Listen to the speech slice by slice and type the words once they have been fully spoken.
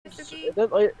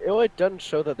Suki? It like doesn't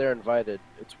show that they're invited.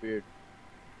 It's weird.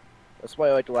 That's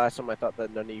why like last time I thought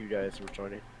that none of you guys were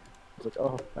joining. I was like,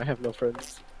 oh, I have no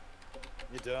friends.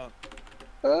 You don't.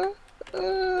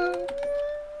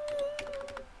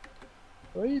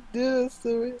 Why you do this to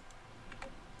me?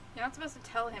 You're not supposed to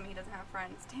tell him he doesn't have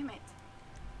friends. Damn it.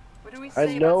 What do we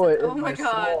say I know about it. Oh my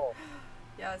god. Soul.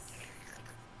 Yes.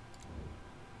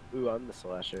 Ooh, I'm the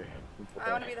slasher.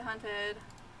 I want to be the hunted.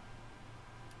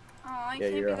 Oh, I Yeah,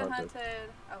 can't you're be the hunted. hunted.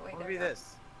 Oh, wait, I want there to be we go.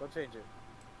 this. Go change it.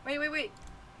 Wait.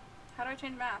 How do I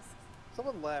change masks?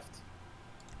 Someone left.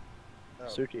 Oh,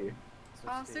 Suki,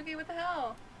 Oh, Suki, what the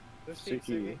hell? There's Suki.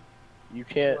 Suki, you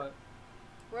can't. What?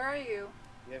 Where are you?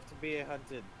 You have to be a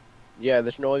hunted. Yeah,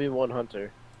 there can only be one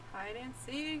hunter. Hide and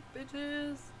seek,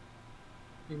 bitches.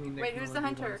 You mean there Wait, can who's the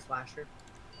only be one hunter? Slasher?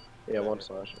 Yeah, one Whatever.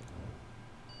 slasher.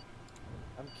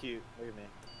 I'm cute. Look at me.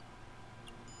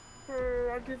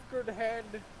 I give good head.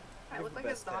 I You're look the like a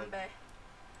best head. zombie.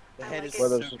 The I head like is it. so Well,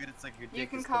 there's- good. It's like your dick You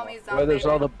can is call come me off. zombie. Where there's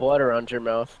all the blood around your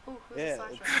mouth. Ooh, who's Yeah,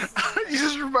 the it's- slasher? You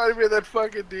just reminded me of that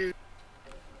fucking dude.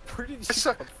 Where did you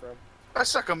suck. come from? I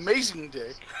suck amazing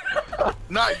dick.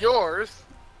 Not yours.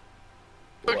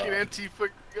 Fucking Wow. NT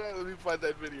fucking guy. Let me find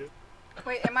that video.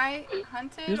 Wait, am I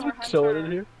hunted You or just hunter? chilling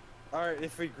in here. Alright,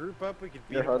 if we group up, we could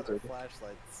beat You're them with our hunted.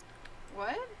 flashlights.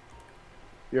 What?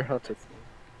 You're hunted.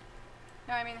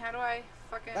 No, I mean, how do I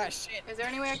fucking... Ah, shit! Is there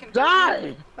any way I can...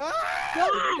 Die!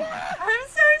 Ah! I'm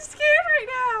so scared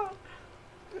right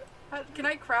now! Can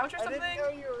I crouch or I something? didn't know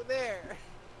you were there.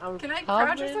 Can I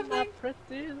crouch or something?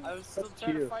 I was still That's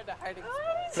trying to cute. find a hiding Oh,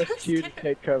 spot. I'm so That's cute. scared.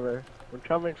 Take cover. We're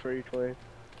coming for you, Twain.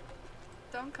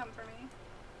 Don't come for me.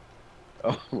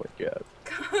 Oh my god.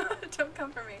 Don't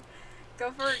come for me.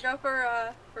 Go for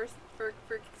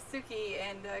Suki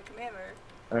and Commander.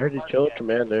 I heard you killed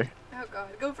Commander. Oh god,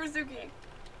 go for Suki.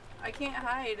 I can't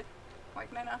hide. Why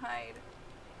can I not hide?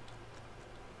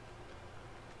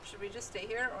 Should we just stay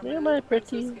here or Yeah, move? my I'm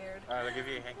pretty. so scared. Alright, I'll give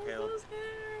you a hint, I'm Caleb. so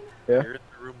scared. Yeah. You're in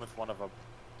the room with one of them.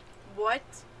 What?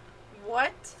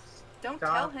 What? Don't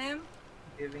Stop. tell him.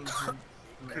 Giving him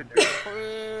commander.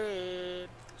 Quit.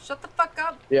 Shut the fuck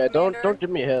up. Yeah, Commander. don't give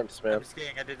me hints, I'm man. just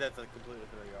kidding, I did that to completely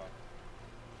throw you off.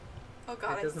 Oh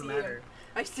god, It I doesn't see matter. him.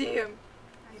 I see him.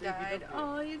 I See, you died.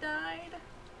 don't Oh, you died.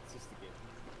 It's just a game.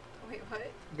 Wait,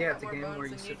 what? Yeah, I it's a got more game where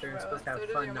bones you than sit there and Daroa. supposed to have So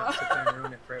does fun, your not mom. sit there and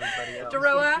ruin it for everybody else.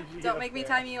 Daroa, You don't up make me there.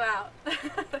 time you out.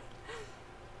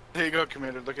 There you go,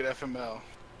 Commander. Look at FML.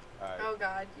 Alright. Oh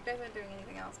god, you guys aren't doing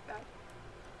anything else bad.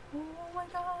 Oh my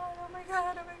god, oh my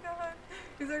god, oh my god.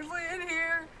 He's actually in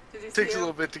here. Did you see Takes a him?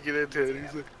 little bit to get into it.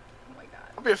 He's like, Oh my god.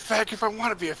 I'll be a fag if I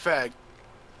want to be a fag.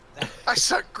 I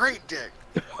suck great dick.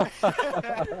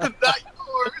 Not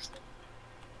yours.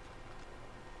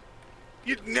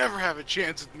 You'd never have a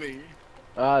chance with me.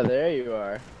 Ah, there you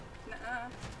are. Nuh-uh.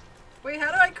 Wait,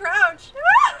 how do I crouch?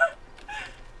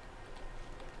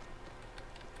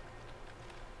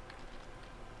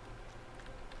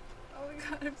 Oh my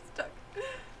god, I'm stuck.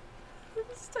 I'm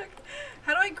stuck.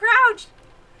 How do I crouch?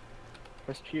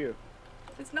 Press Q.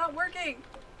 It's not working.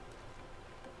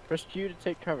 Press Q to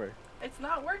take cover. It's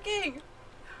not working.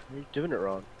 You're doing it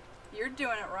wrong. You're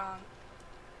doing it wrong.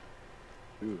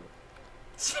 Ooh.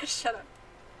 Shut up.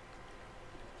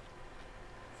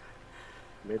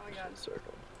 Made Oh my this God. in a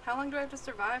circle. How long do I have to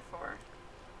survive for?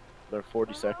 Another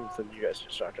 40 seconds, then you guys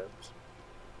get shotguns.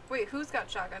 Wait, who's got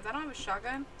shotguns? I don't have a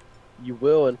shotgun. You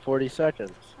will in 40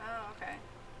 seconds. Oh, okay.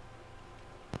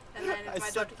 And then I it's my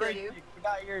job suck to kill great you. dick, but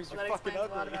not yours. Well, You're that fucking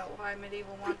explains a lot ugly. about why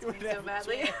medieval wants You me wouldn't so have a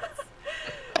badly. chance.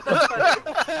 That's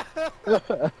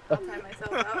funny. I'll time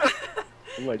myself out.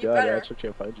 Oh my You god, better. I actually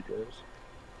can't find you guys.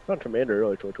 Found Commander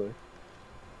early, 2020.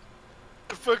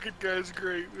 The fucking guy's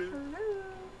great, man. Hello.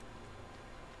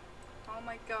 Oh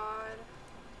my god.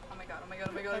 Oh my god, oh my god,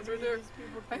 oh my god, it's right there.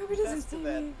 I hope he doesn't see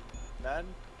me. None.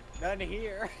 None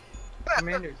here.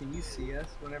 Commander, can you see us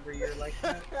whenever you're like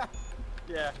that?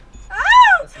 Yeah. Ah!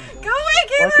 That's some Go bullshit. away,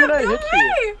 Caleb! can't I Go hit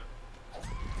you? away!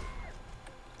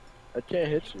 I can't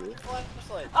hit you.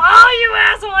 Flashlight. Oh, you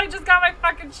asshole! I just got my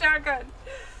fucking shotgun.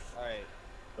 Alright.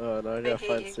 Oh, now I I gotta hate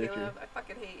find you, Suki. Caleb. I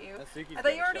fucking hate you. Suki's I got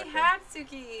thought a you already shotgun. had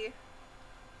Suki.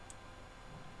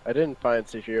 I didn't find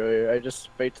Suki earlier. I just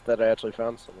faked that I actually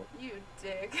found someone. You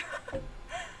dick.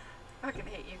 Fucking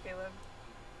hate you, Caleb.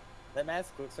 That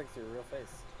mask looks like your real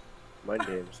face. Mind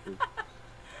games, dude.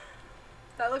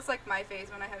 That looks like my face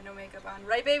when I have no makeup on.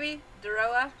 Right, baby?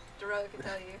 Daroa? Daroa can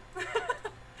tell you.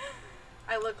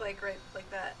 I look like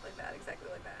that, exactly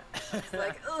like that. It's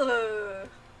like, ugh.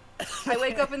 I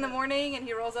wake up in the morning and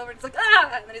he rolls over and he's like,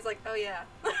 ah! And then he's like, oh yeah.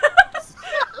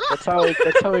 That's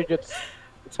how he gets.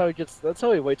 That's how he gets. That's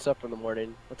how he wakes up in the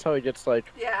morning. That's how he gets like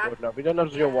Yeah. woken up. He doesn't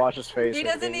have to go Yeah. wash his face. He or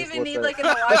doesn't anything, just even looks need at- like an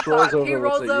alarm just rolls clock. He over,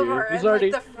 rolls looks at you. over He's and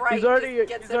already. like the fright He's already. just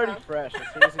gets He's him already up. fresh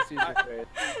as soon as he sees your face.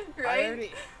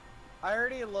 Right? I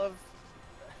already love.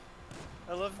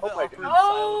 I love Oh the my awkward God.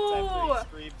 silence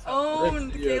after he screams.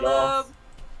 Owned, Ripped it Caleb. off.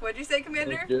 What'd you say,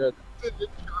 Commander? Like, dude, The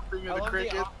chirping I of the love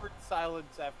cricket. the awkward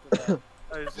silence after that.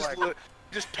 I was Just, like,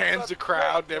 just pans the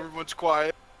crowd and everyone's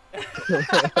quiet.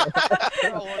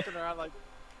 they're all looking around like,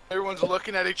 Everyone's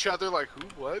looking at each other like,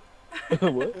 who, what?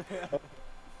 what?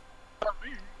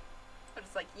 I'm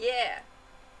just like, yeah.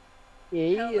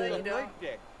 Yeah. Hell no, you "I'm don't. like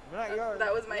dick. I'm not yours.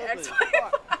 That was my Lovely.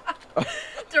 ex-wife. Fuck."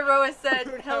 Daroa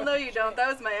said, hell no you don't. That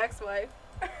was my ex-wife.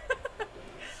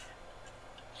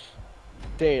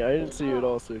 Dang, I didn't see you at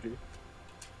all, Suki.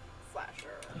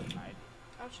 Slasher.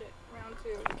 Oh shit, round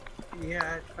 2.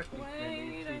 Yeah, fuck you,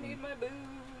 Wait, I need my booze.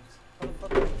 What the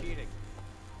fuck are you cheating?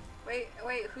 Wait,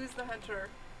 who's the hunter?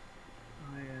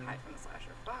 I Hide from the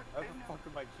slasher. Fuck. How I the know. fuck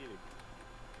am I cheating?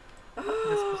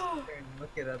 You're supposed to sit there and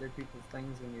look at other people's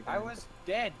things when you're done. I was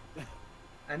dead.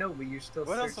 I know, but you're still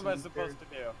What else am I searching supposed to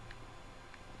do?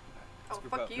 Oh, Screw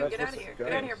fuck up. you. That's Get out of what's here. good.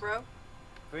 Get out of here, bro.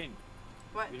 Queen,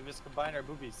 What? we just combine our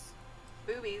boobies.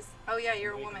 Boobies. Oh, yeah,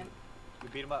 you're a We- woman. We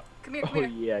beat him up. Come here, come Oh here.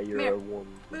 yeah, you're here. a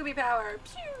woman. Booby power.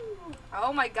 Pew!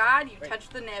 Oh my god, you Wait.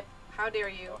 touched the nip. How dare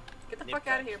you? Oh, Get the nip fuck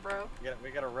out of touch. here, bro. We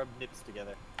gotta rub nips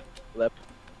together Lep.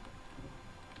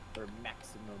 for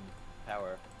maximum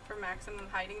power. For maximum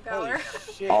hiding Holy power.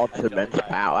 shit! Ultimate I jumped high.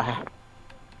 power.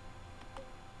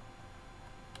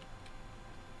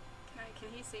 Can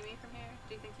he see me from here?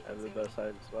 Do you think he I can have see the me? best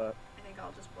hiding spot. I think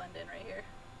I'll just blend in right here.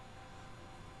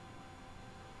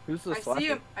 Who's the I slasher? see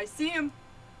him. I see him.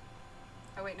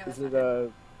 Oh wait, no, that's Is not it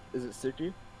him. Is it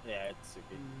Suki? Yeah, it's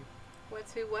Suki.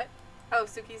 What's who? What? Oh,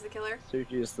 Suki's the killer.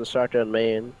 Suki is the shotgun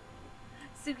man.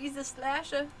 Suki's the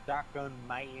slasher. Shotgun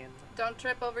man. Don't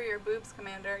trip over your boobs,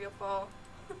 Commander. You'll fall.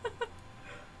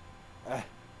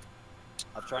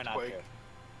 I'll try not Quake.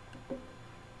 to.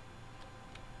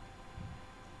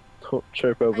 Don't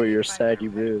trip I over need your to find saggy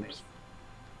my hiding boobs.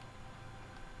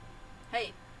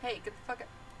 place. Hey, get the fuck up.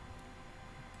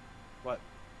 What?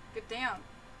 Get down.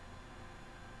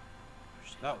 Oh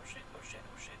shit, No. oh shit, oh shit,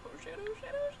 oh shit, oh shit, oh shit,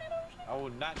 oh shit, oh shit. I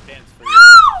will not dance for you.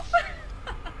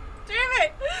 Damn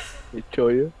it! He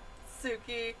kill you?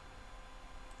 Suki.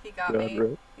 He got You're me. under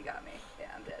it. He got me. Yeah,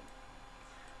 I'm dead.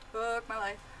 Fuck my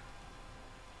life.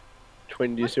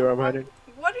 Twin, do you What see where the I'm fuck? hiding?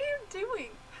 What are you doing?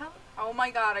 How? Oh my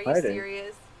god, are you Hiding.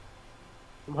 serious?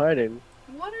 I'm hiding.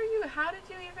 What are you? How did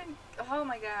you even? Oh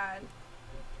my god.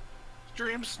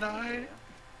 Stream snipe.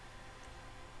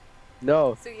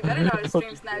 No. So you better not have Don't stream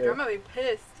you sniper. dare. I'm gonna be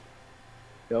pissed.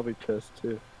 Yeah, I'll be pissed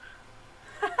too.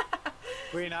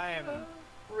 Queen, I am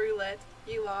Roulette.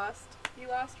 You lost. You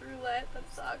lost roulette. That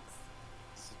sucks.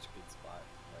 such a good spot.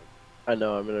 I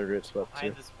know, I'm in a great spot Like, too.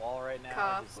 behind this wall right now.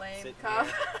 Cough, just lame. sitting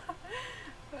Cough.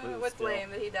 Please What's still. lame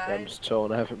that he Yeah, I'm died? just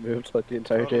chilling. I haven't moved like the here.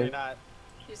 entire Totally day. not.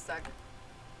 You suck.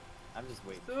 I'm just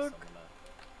waiting for Suck. someone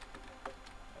to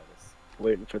notice.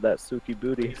 Waiting for that Suki Are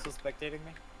booty. you still spectating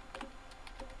me?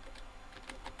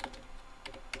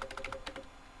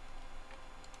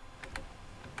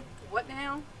 What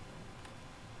now?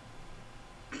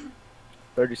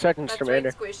 30 seconds, That's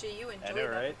Commander. right, Squishy. You enjoy know, that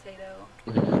right?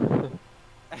 potato.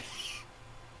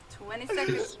 20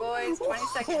 seconds, boys. 20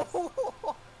 seconds.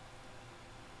 What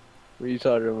are you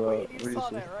talking about? Wait, What you do you saw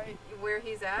see? that, right? Where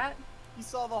he's at? You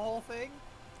saw the whole thing?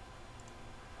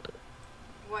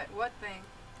 What thing?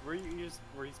 Were you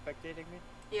spectating me?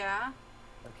 Yeah.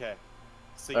 Okay.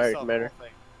 So you Alright, saw the Commander. whole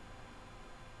thing.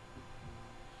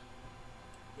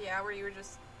 Yeah, where you were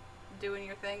just doing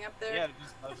your thing up there? Yeah,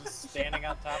 I was just standing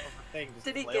on top of the thing, just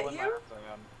Did he flailing get my you? arms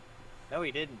around. No,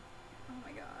 he didn't. Oh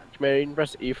my god. Commander, you can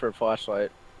press E for a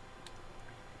flashlight.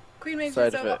 Queen makes Side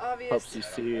it so effect. obvious Helps you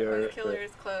see when or the killer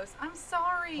is close. I'm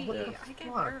sorry. What the I get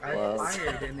fuck? I nervous.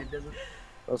 fired and it doesn't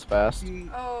That was fast. see.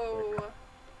 Oh.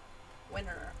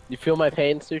 Winner. You feel my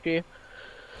pain, Suki?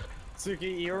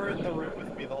 Suki, you were in the room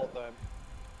with me the whole time.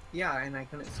 Yeah, and I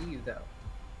couldn't see you though.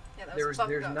 Yeah, that was fucked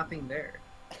There's up. nothing there.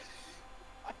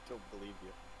 I don't believe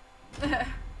you.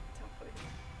 Don't believe.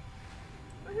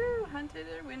 Woohoo! Hunted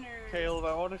a winner. Caleb,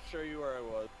 I want to show you where I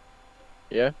was.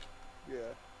 Yeah? Yeah.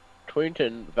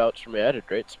 Twington vouched for me. I had a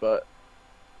great spot.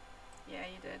 Yeah,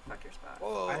 you did. Fuck your spot.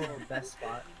 Whoa. I have the best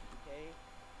spot. Okay.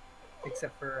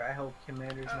 Except for I hope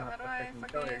Commander's Oh, not how do the I freaking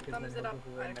fucking killer because thumbs then it he'll up?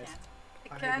 give away I my can't.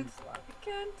 I hiding can't. spot. I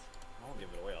can't. I won't give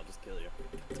it away, I'll just kill you.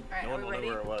 Alright, No are one we will know ready?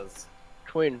 where it was.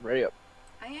 Twin, ready up.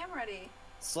 I am ready.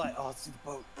 Slide. Oh, it's the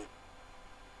boat.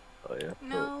 Oh, yeah.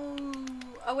 No.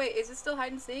 Oh wait, is it still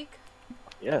hide and seek?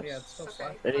 Yes. Yeah, it's still Okay.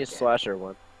 slack. Any Okay. slasher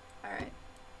one. Alright.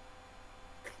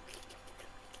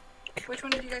 Which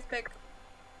one did you guys pick?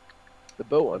 The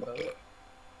boat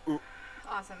one.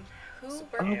 Awesome. Who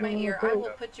burped my ear? I will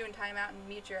put you in timeout and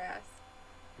mute your ass.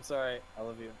 I'm sorry. I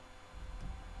love you.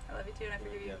 I love you too, and I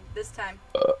forgive you. Yeah. This time.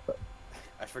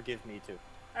 I forgive me too.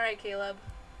 All right, Caleb.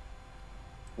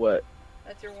 What?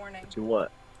 That's your warning. What you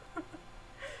want?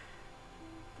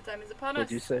 The time is upon What us.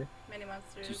 did you say? Many What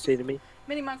monsters. did you say to me?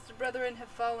 Many monster brethren have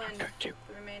fallen. I got you.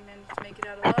 The remain managed to make it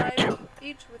out alive,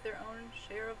 each with their own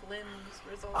share of limbs.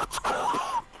 Results.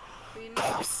 Queen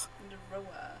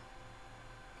Daroa.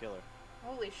 Killer.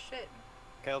 Holy shit.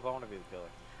 Caleb, I want to be the killer.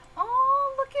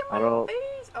 Oh, look at I my don't-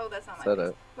 face. Oh, that's not my Said face.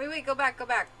 it. Wait, go back.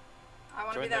 I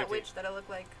want to Join be their that team. witch that I look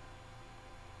like.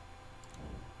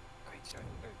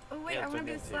 Oh wait, Yeah, I want to join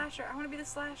be the their team. slasher. I want to be the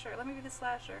slasher. Let me be the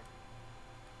slasher.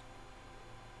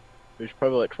 We should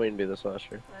probably let Twain be the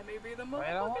slasher. Let me be the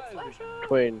I don't motherfucking wanna be- slasher.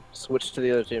 Twain, switch to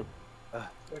the other team.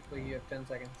 Quickly, you have 10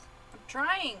 seconds. I'm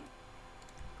trying.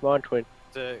 Come on, Twain.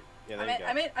 Yeah, there I'm you in. go.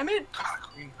 I'm in. I'm in.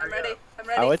 I'm Hurry ready. up. I'm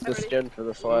ready. I like I'm the ready. skin for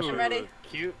the slasher. I'm ready.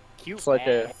 Cute It's like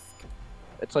a- mask.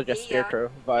 It's like a Yeah. scarecrow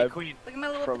Hey, vibe. Queen, Look at my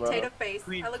little From, potato face.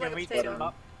 Queen, I look can like a we potato. team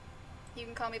up? You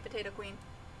can call me Potato Queen.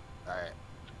 Alright.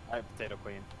 Alright, Potato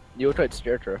Queen. You look like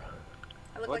Scarecrow.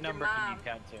 I look What like your number can mom. you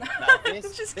count to? Now,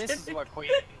 this Just is kidding. what Queen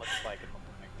looks like in the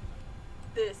morning.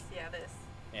 This, yeah, this.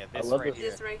 Yeah, I this love right this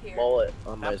here. This right here. Mullet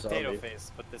on my Not potato zombie.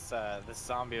 face, but this this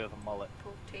zombie with a mullet.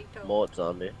 Potato. Mullet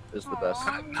zombie is the best.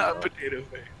 Aw. Not potato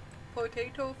face.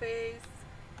 Potato face.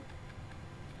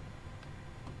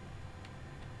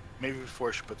 Maybe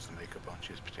before she puts the makeup on,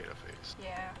 she has potato face.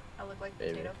 Yeah, I look like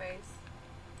Maybe. potato face.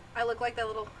 I look like that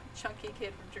little chunky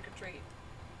kid from Trick or Treat.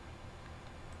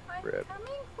 I'm Rip.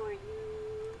 coming for you.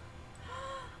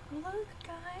 Look,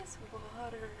 guys,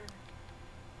 water.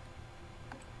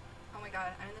 Oh my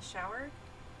god, I'm in the shower?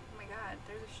 Oh my god,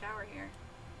 there's a shower here.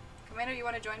 Commander, you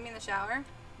want to join me in the shower?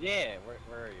 Yeah, where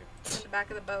are you? In the back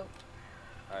of the boat.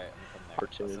 Alright, I'm coming there.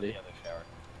 Opportunity. That's in the other shower.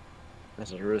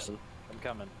 This is risen. I'm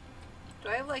coming. Do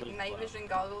I have like Please night allow. vision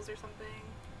goggles or something?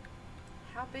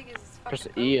 How big is this fucking Press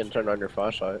boat? E and turn on your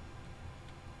flashlight.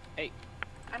 I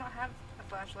don't have a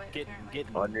flashlight apparently.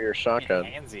 Getting On your shotgun.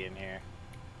 handsy in here.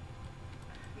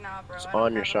 Nah, bro. It's I don't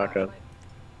on your have a shotgun. flashlight.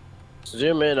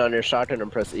 Zoom in on your shotgun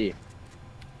and press E.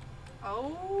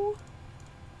 Oh.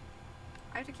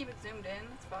 I have to keep it zoomed in.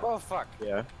 That's fun. Oh fuck.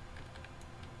 Yeah.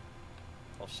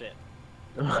 Well shit.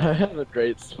 I have a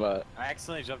great spot. I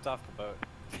accidentally jumped off the boat.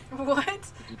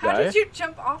 What? you How die? did you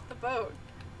jump off the boat?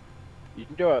 You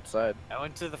can go outside. I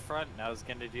went to the front and I was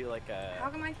gonna do like a. How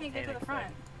come I can't get to the Titanic front?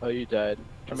 thing. Oh, you died.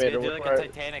 I was Commander, gonna do look like a where,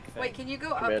 Titanic thing. Wait, can you go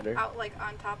up, Commander. out like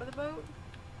on top of the boat?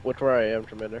 look where I am,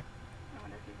 Commander. I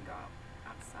wonder if you can go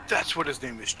outside. That's what his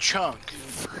name is, Chunk.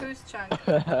 Who's Chunk?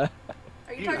 Don't Are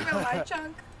you talking about my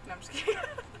Chunk? No, I'm just kidding.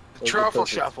 The Those are truffle perfect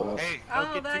shuffle. spots. Hey, Oh,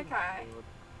 Don't get that too guy. loud.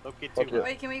 Don't get Fuck too yeah. loud.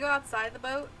 Wait, can we go outside the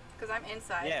boat? Because I'm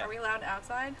inside. Yeah. Are we allowed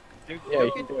outside? Dude, Yeah, don't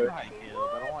you get can too do it. high, Caleb.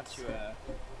 I don't want you.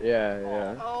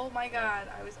 yeah. Oh my god,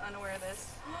 I was unaware of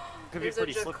this. Could be There's a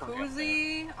pretty slippery out there.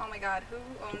 jacuzzi. Oh my god, who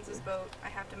owns this boat? I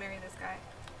have to marry this guy.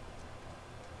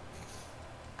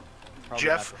 Probably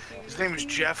Jeff. not the- His name is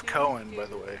Jeff Cohen, by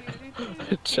the way.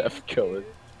 Jeff Cohen.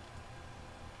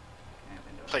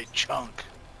 Play Chunk.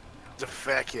 He's a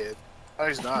fat kid. Oh,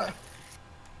 he's not.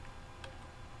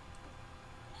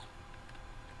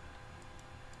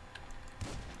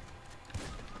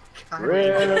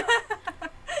 Rip.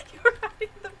 You were hiding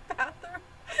in the bathroom.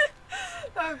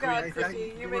 Oh god, I thought Chrissy, you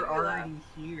you make were me laugh. already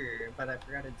here, but I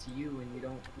forgot it's you and you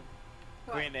don't.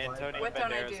 What? Queen Antonio What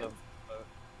don't I Banderas do? of-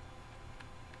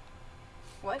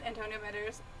 What? Antonio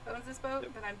Banderas owns this boat?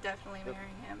 Yep. Then I'm definitely Yep.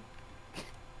 marrying him.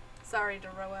 Sorry,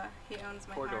 Daroa. He owns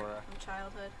my Poor heart Dora. from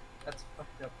childhood. That's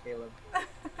fucked up, Caleb.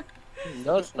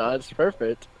 No, it's not. It's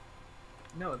perfect.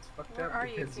 No, it's fucked Where up are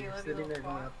you, because you're Caleb, you sitting there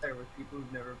little going twat? up there with people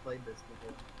who've never played this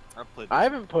before. I've played I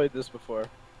this. haven't played this before.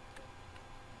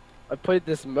 I played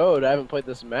this mode. I haven't played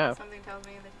this map. Something tells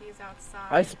me that he's outside.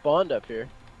 I spawned up here.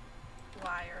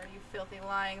 Liar, you filthy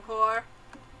lying whore.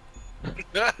 I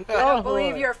Oh, don't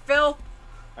believe your filth.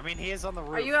 I mean, he is on the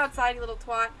roof. Are you outside, you little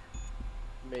twat?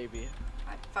 Maybe.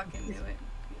 I fucking knew it.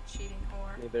 You cheating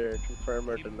whore. Neither confirm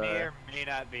or He may deny. or may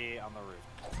not be on the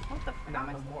roof. What the fuck?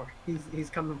 Not no more. He's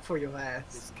coming for your ass.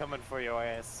 He's coming for your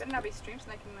ass. Better not be stream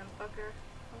sniping, motherfucker.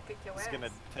 I'll kick your He's ass. gonna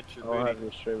touch your I'll have booty.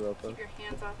 your stream open. Keep your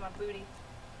hands off my booty.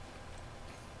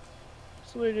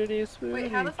 Sweetie, sweetie,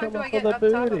 Wait, how the fuck come do on I for get the up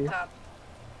top, booty. up top?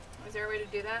 Is there a way to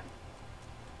do that?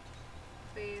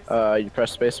 Please. You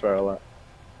press spacebar a lot.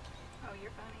 Oh,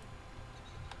 you're funny.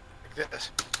 Like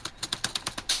this.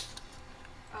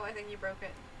 Oh, I think you broke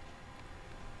it.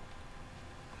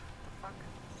 The fuck?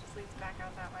 It just leads back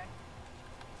out that way.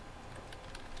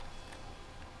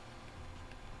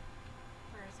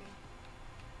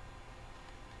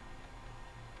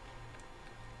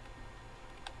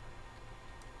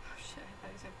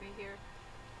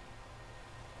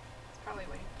 probably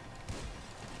waiting.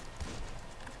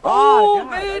 Oh, Oh,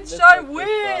 God, I bitch! missed I that first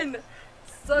win!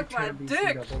 Suck You're my trying to be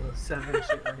dick! 007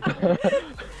 shit right there.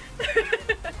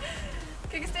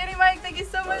 Kickstanding Mike, thank you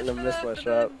so much I'm for gonna the, miss my for the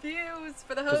shot. views,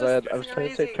 for the Because host. I was trying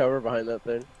to take cover behind that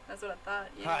thing. That's what I thought.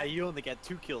 Ah, Yeah. you only get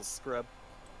 2 kills, scrub.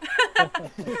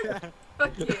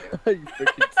 Fuck you. You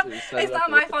freaking suicide It's not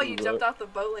after my the fault you boat. jumped off the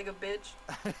boat like a bitch.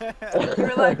 You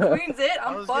were like, Queen's it, I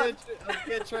I'm was fucked.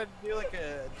 gonna try to do like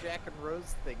a Jack and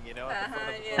Rose thing, you know, at the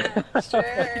front of the Yeah, boat. sure.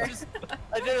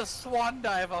 I did a swan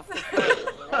dive off the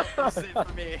front. That's it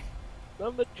for me.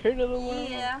 I'm the king of the world.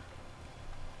 Yeah.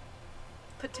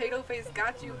 Potato face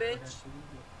got you, bitch.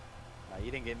 Nah, you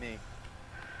didn't get me.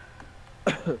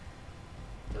 I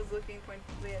was looking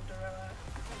pointedly at Doroa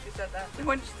when she said that.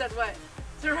 When she said what?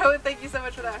 Doroa, thank you so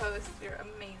much for that host. You're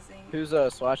amazing. Who's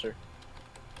Slasher?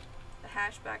 The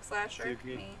hashback slasher.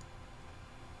 Suki. Me.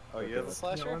 Oh, you're the No,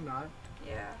 slasher? I'm not.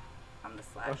 Yeah. I'm the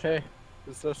slasher. Okay.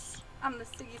 Who's this? I'm the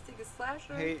Siggy Siggy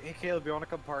slasher. Hey, Caleb, you wanna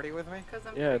come party with me? Cause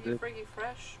I'm Yeah, freaky dude. freaky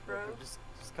fresh, bro. Okay,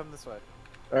 just come this way.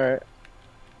 Alright.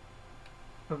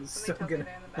 I'm so tells me gonna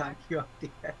they're in the knock back. you off the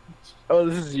edge. Oh,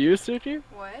 this is you, Suki?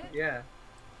 What? Yeah.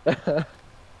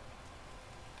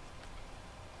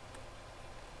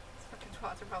 These fucking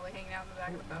twats are probably hanging out in the back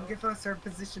of the Don't boat. give us our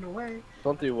position away.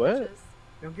 Don't do what? Bitches.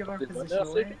 Don't give our Did what position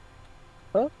now, away. Suki?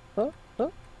 I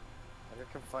gotta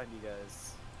come find you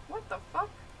guys. What the fuck?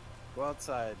 Go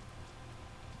outside.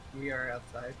 We are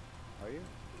outside. Are you?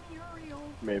 Muriel.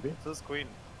 Maybe. So is Queen.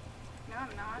 No,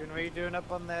 I'm not. Queen, what are you doing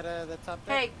up on that top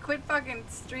deck? Hey, quit fucking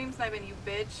stream sniping, you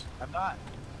bitch. I'm not.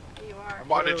 You are.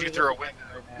 Why did you Literally through a looking window?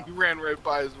 right now. He ran right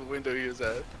by his window he was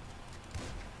at.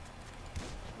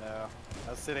 No. I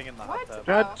was sitting in the What? hot tub.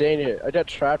 God Oh. dang it. I got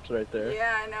trapped right there.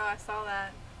 Yeah, I know. I saw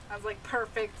that. I was like,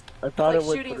 perfect. I thought Like it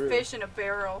went shooting through. fish in a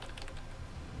barrel.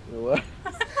 What?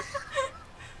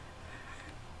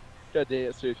 God dang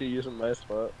it, Suki, using my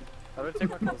spot. How do I take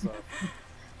my clothes off?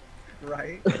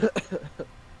 Right?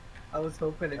 I was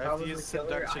hoping if I I have to was use the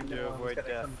killer, I seduction to know I was avoid gonna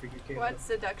death. come for you, Caleb. What?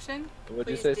 Seduction? What'd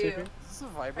you Please say, do. Suki? Is this a Are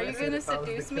you vibrator? gonna If I was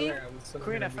the seduce me? killer, I was so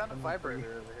Queen, I gonna be found a coming for you.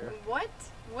 vibrator over here. What?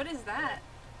 What is that?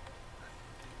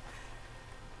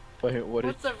 Wait, what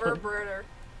What's is a verbrator?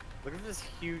 Look at this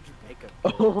huge makeup.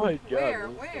 Oh my god. Where?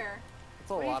 what is Where?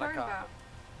 It's a What are you lot of talking cotton. about?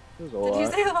 There's a Did lot. you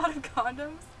say a lot of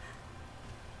condoms?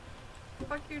 What the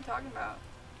fuck are you talking about?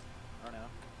 I don't know.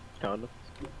 Condom?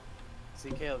 See,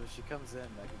 Caleb, if she comes in,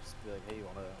 I can just be like, hey, you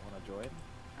wanna join?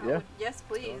 Oh, Yeah. yes,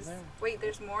 Go in please. there. Wait,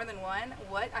 there's more than one?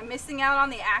 What? I'm missing out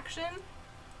on the action?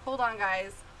 Hold on,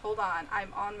 guys. Hold on.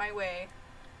 I'm on my way.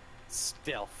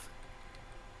 Stealth.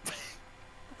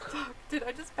 Fuck. Did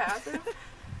I just pass him?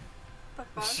 The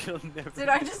fuck? She'll never. Did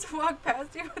I just walk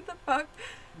past you? What the fuck?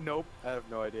 Nope. I have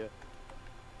no idea.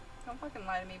 Don't fucking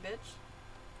lie to me, bitch.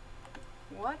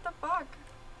 What the fuck?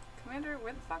 Commander,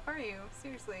 where the fuck are you?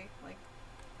 Seriously. Like,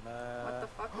 what the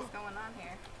fuck is going on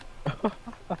here?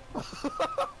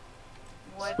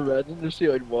 What? Imagine if she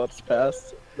like walks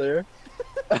past there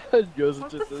and goes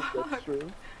What into the the fuck? next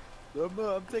room.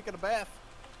 I'm taking a bath.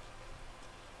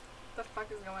 What the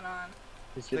fuck is going on?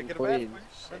 He's getting Taking a bath. clean. In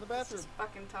Shit, the this bathroom. is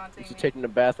fucking taunting Is he me. taking a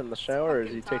bath in the shower or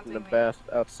is he fucking taking a taunting me. bath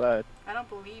outside? I don't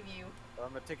believe you. I'm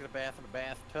gonna take a bath in a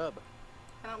bathtub.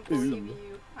 I don't believe Ooh.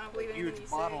 you. I don't believe A anything huge you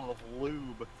bottle say. of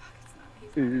lube. Fuck, it's not. He's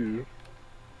not in Ooh. here.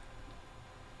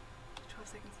 12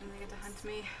 seconds and they get to hunt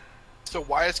me. So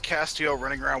why is Castiel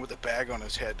running around with a bag on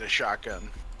his head and a shotgun?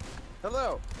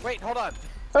 Hello. Wait, hold on.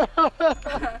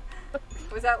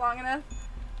 Was that long enough?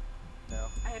 No.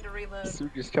 I had to reload.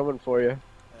 Suki's coming for you.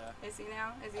 Yeah. Is he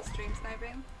now? Is he stream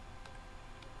sniping?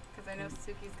 Because I know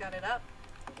Suki's got it up.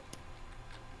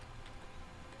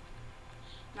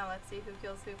 Now let's see who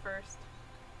kills who first.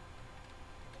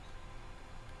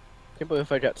 Can't believe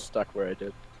I got stuck where I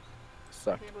did. I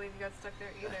Suck. can't believe you got stuck there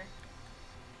either.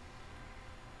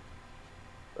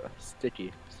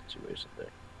 Sticky situation there.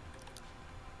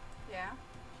 Yeah?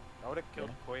 I would have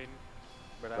killed Queen,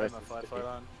 but I Nice have my and flashlight sticky.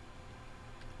 on.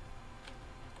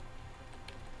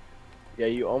 Yeah,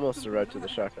 you almost arrived to the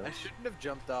shotgun. I shouldn't have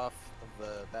jumped off of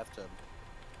the bathtub.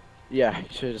 Yeah, you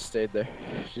should have stayed there.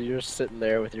 You were sitting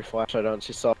there with your flashlight on.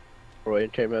 She saw Roy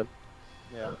and came in.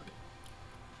 Yeah.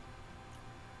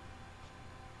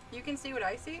 You can see what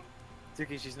I see?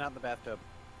 Suki, she's not in the bathtub.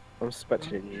 I'm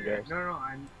spectating you guys. No,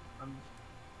 I'm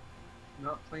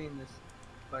not playing this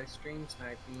by stream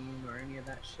sniping or any of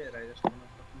that shit. I just want to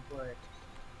fucking play.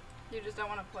 You just don't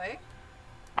want to play?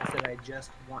 I said I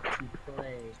just want to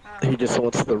play. He just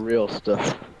wants the real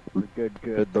stuff. The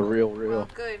good, the real. Well,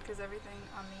 good, because everything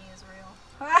on me is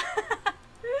real.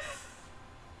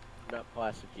 Not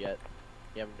plastic yet.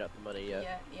 You haven't got the money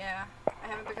yet. Yeah. I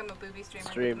haven't become a booby streamer.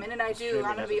 Stream- the minute I do, streaming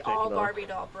I'm gonna be hasn't all taken off. Barbie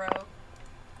doll, bro.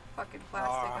 Fucking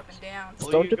plastic up and down. Will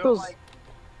Don't you do go, those. like-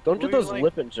 Don't do will you, those like-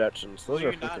 lip injections. Will Those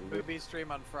are you not freaking weird. booby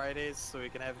stream on Fridays so we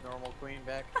can have normal Queen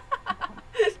back?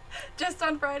 Just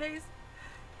on Fridays?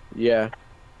 Yeah.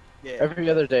 Yeah. Every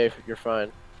other day, you're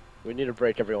fine. We need a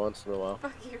break every once in a while.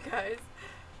 Fuck you guys.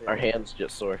 Our hands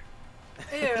get sore.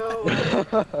 Ew.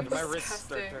 My wrists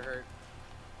start to Disgusting. hurt.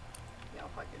 Y'all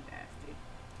fucking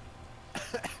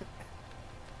nasty.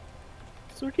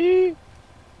 Suki!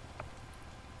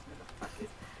 Where the fuck is...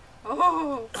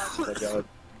 Oh, Oh fuck. my god.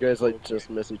 You guys like just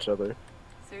miss each other.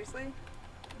 Seriously?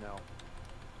 No.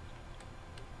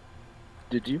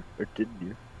 Did you? Or didn't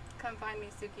you? Come find me,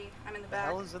 Suki. I'm in the The back.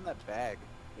 hell is in that bag?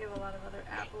 You have a lot of other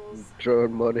apples.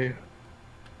 Drawing money. You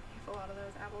have a lot of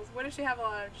those apples. What does she have a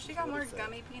lot of? Does she got What more is that?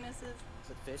 gummy penises?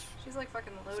 Is it fish? She's like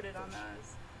fucking loaded on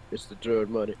those. It's the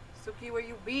drawing money. Suki, where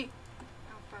you be?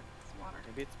 Oh fuck, it's water.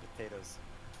 Maybe it's potatoes.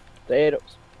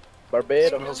 Potatoes.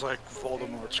 Barbados. Smells like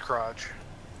Voldemort's crotch.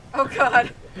 Oh god.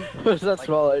 What does that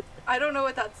smell like? I don't know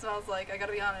what that smells like, I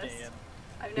gotta be honest. Damn.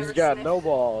 I've never He's got sniffed no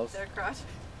balls. their crotch.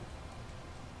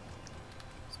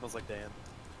 Smells like Dan.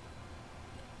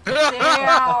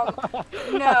 Damn!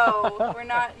 No, we're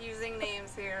not using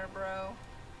names here, bro.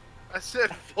 I said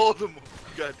Voldemort.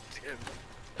 God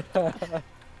damn.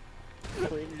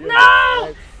 Clean your No!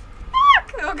 legs.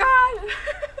 Fuck! Oh god!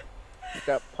 He's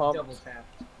got Double pumps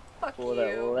tapped. Fuck full of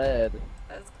that you. lead.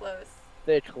 That was close.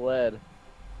 Thick lead.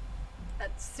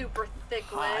 That's super thick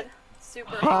Hot. lead.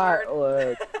 Super Hot hard.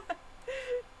 lead.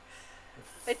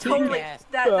 It totally, ass.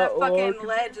 that That fucking looks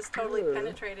lead just totally good.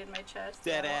 penetrated my chest.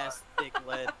 Dead ass thick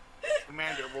lead.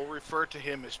 Commander, we'll refer to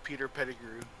him as Peter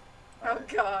Pettigrew, Oh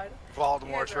god.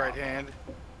 Voldemort's Yeah, right girl. hand.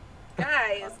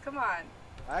 Guys, come on.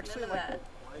 I actually None of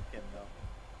like him though.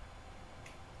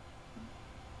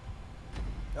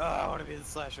 Oh, I want to be the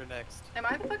slasher next. Am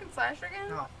I the fucking slasher again?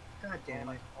 Oh, god damn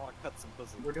it. I want to cut some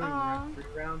pussy. We're doing Aw. 3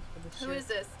 rounds for this Who shit. is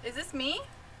this? Is this me?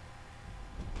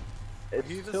 It's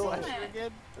Are you the still, Damn slasher it.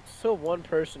 again? it's still one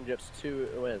person gets 2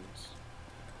 wins.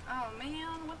 Oh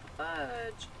man, what the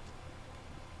fudge?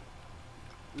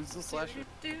 Who's the slasher?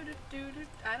 Do-do-do-do-do-do.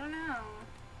 I don't know.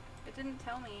 It didn't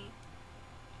tell me.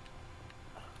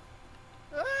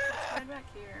 Right back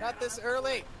here. Not this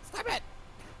early. Stop it.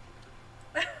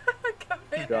 Come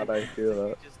in. God, I feel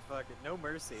that. Just fucking no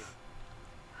mercy.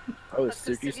 Oh, That's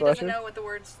is 'cause Suki Suki doesn't slasher? know what the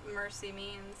word mercy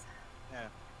means. Yeah.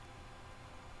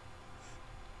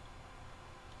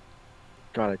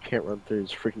 God, I can't run through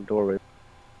this freaking doorway.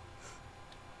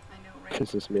 I know, right?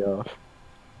 Pisses me off.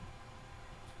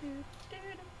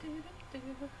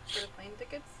 For the plane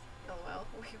tickets? LOL.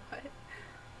 Wait, what?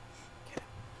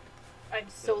 I'm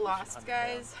so we should lost, hunt him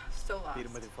down. guys. So lost. Beat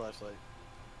him with your flashlight.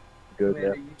 Good,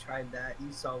 Commander, yeah. you tried that.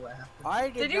 You saw what happened. I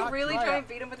Did you not really try try it. and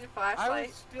beat him with your I flashlight?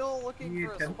 was still looking You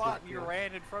for a attempted spot and you to.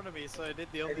 ran in front of me, so I did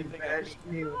the only And he thing I could. bashed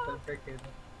me with the freaking.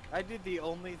 I did the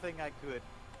only thing I could.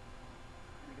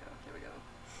 There we go.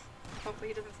 Hopefully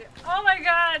he doesn't see it. Oh my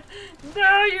god!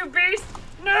 No, you beast!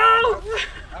 No!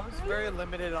 I was very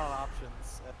limited on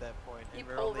options at that point, and You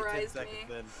we were only 10 pulverized seconds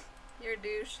me. in. You're a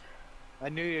douche. I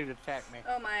knew you'd attack me.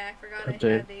 Oh my, I forgot I I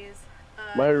did. had these.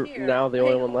 Am I Here. now the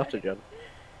only Hey, one left what? again?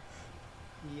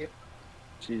 Yep.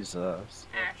 Jesus.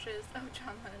 Ashes. Oh,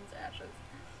 John Lennon's ashes.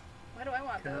 Why do I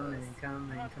want those? Coming, I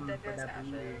coming, want the coming dead for guy's that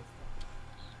ashes. booty.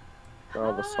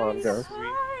 Oh, the song goes.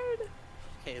 Hide.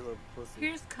 Caleb pussy.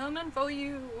 He's coming for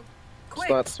you. It's Quick,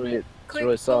 not sweet. It's quick,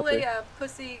 really pull salty. a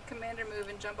pussy commander move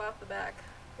and jump off the back.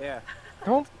 Yeah,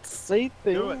 Don't say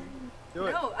things. do it. Do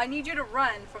it. No, I need you to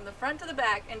run from the front to the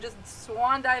back and just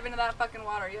swan dive into that fucking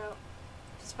water, yo.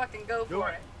 Just fucking go Do for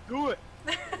it. Do it.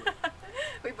 it.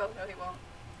 We both know he won't.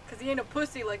 Cause he ain't a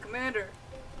pussy like Commander.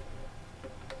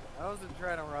 I wasn't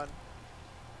trying to run.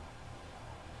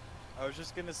 I was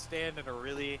just gonna stand in a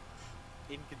really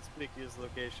inconspicuous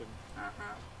location.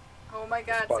 Uh-huh. Oh my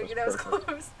god, spot Suki, is that was perfect.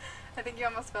 close. I think you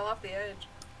almost fell off the edge.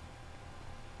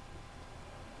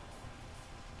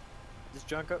 Just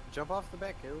jump off the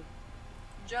back, Caleb.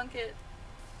 Junk it.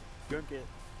 Junk it.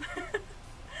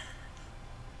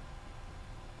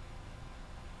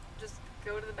 Just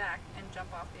go to the back and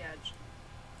jump off the edge.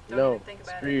 Don't No, even think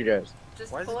about screw it. you guys.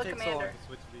 Just Why does pull it a take so long commander. to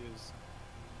switch views?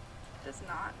 Does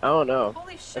not. I don't know.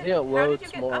 Holy I shit. think it How did you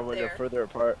loads get more up when there? they're further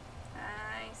apart.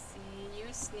 I see you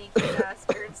sneaky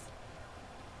bastards.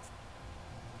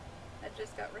 I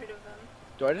just got rid of them.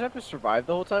 Do I just have to survive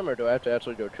the whole time, or do I have to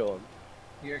actually go kill him?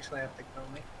 You actually have to kill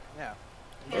me. Yeah.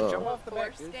 Can't Oh. Jump off the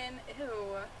back, dude. foreskin.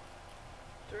 Ew.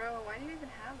 Dro, why do you even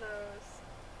have those?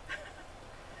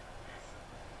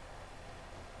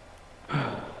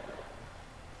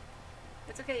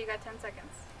 It's okay, you got 10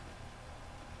 seconds.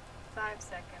 5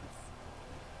 seconds.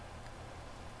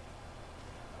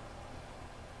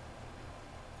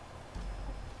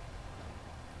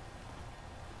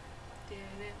 Dun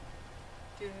it,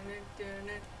 dun it, dun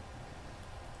it,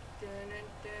 dun it,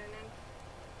 dun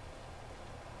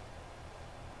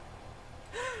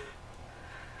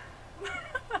it.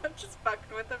 I'm just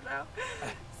fucking with him now.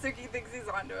 Suki thinks he's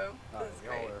onto him. This is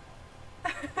Y'all great.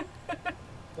 are.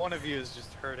 One of you is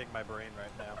just hurting my brain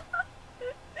right now.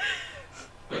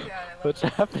 God, I love What's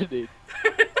this. happening?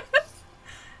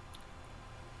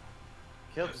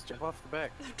 Caleb, just jump off the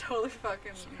back. I'm totally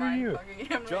fucking Screw mind you. fucking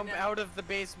him Jump right now. out of the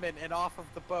basement and off of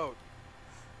the boat.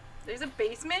 There's a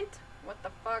basement? What the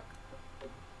fuck?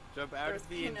 Jump out There's of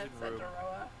the engine peanuts at room.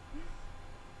 Daroa.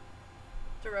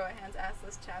 Daroa hands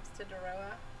assless chaps to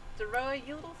Daroa. Daroa,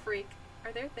 you little freak.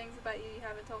 Are there things about you you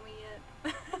haven't told me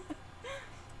yet?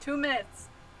 2 minutes.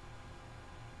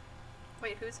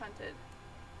 Wait, who's hunted?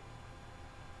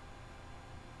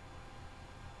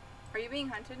 Are you being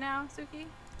hunted now, Suki?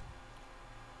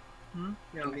 Hmm?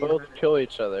 Yeah, We we both invited- kill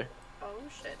each other. Oh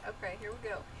shit. Okay, here we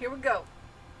go. Here we go.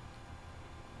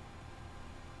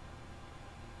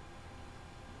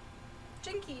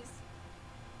 Jinkies.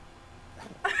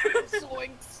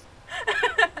 Zoinks!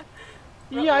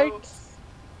 Yikes!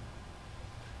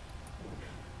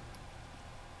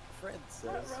 Fred says,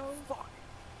 Ruh-roh. fuck.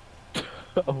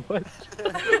 Oh, what?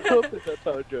 I don't think that's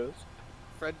how it goes.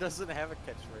 Fred doesn't have a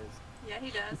catchphrase. Yeah,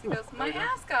 he does. He goes, my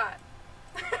ascot.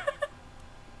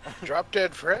 Drop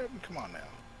dead Fred? Come on now.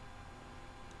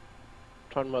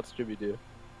 Talking about Scooby-Doo.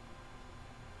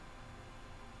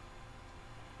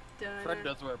 Fred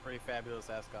does wear a pretty fabulous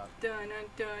ascot. Dun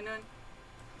dun dun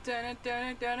dun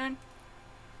dun dun dun.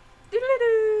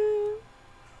 Doodle-doo.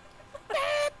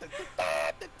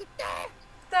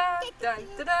 Dun dun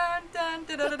dun dun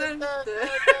dun dun dun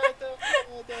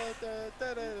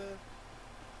dun.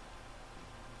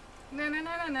 Na na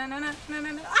na na na na na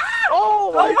na na. Ah!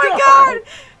 Oh Oh my god!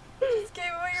 You just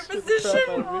gave away your Scared the crap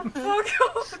position! out Oh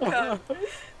god!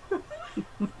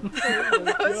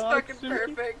 That was God, fucking Suki.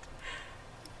 perfect.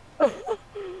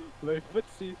 My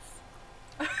footsies.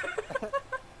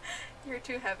 You're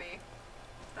too heavy.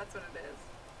 That's what it is.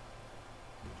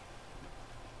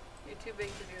 You're too big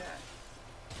to do that.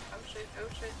 Oh shit, oh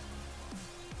shit.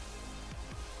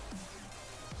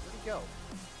 Where'd he go?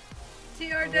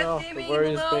 TR Oh, Death no, it Gaming,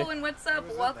 worries hello me. and what's up? Who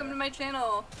was in Welcome there? to my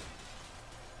channel.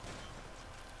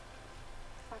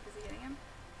 Fuck, is he hitting him?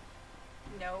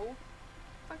 No.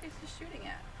 Fuck is he shooting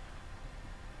at?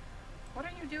 What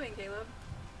are you doing, Caleb?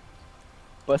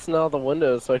 Busting out the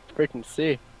windows so I can freaking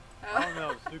see. I don't know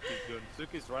what Suki's doing.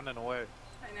 Suki's running away.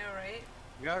 I know, right?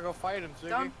 You gotta go fight him,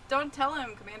 Suki. Don't tell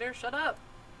him, Commander. Shut up.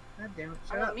 God damn it, I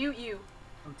shut will up. mute you.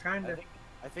 I'm trying to.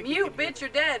 I think he Mute, can hear bitch, me. you're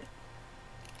dead.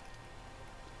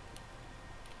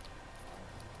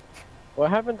 What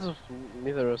happens if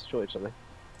neither of us kill each other?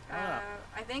 Ah.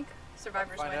 I think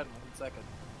survivors Find win. out in 1 second.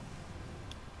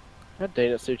 God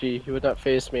dang it, Suki. You would not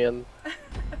face me in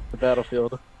the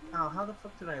battlefield. Oh, how the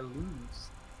fuck did I lose?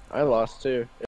 I lost too.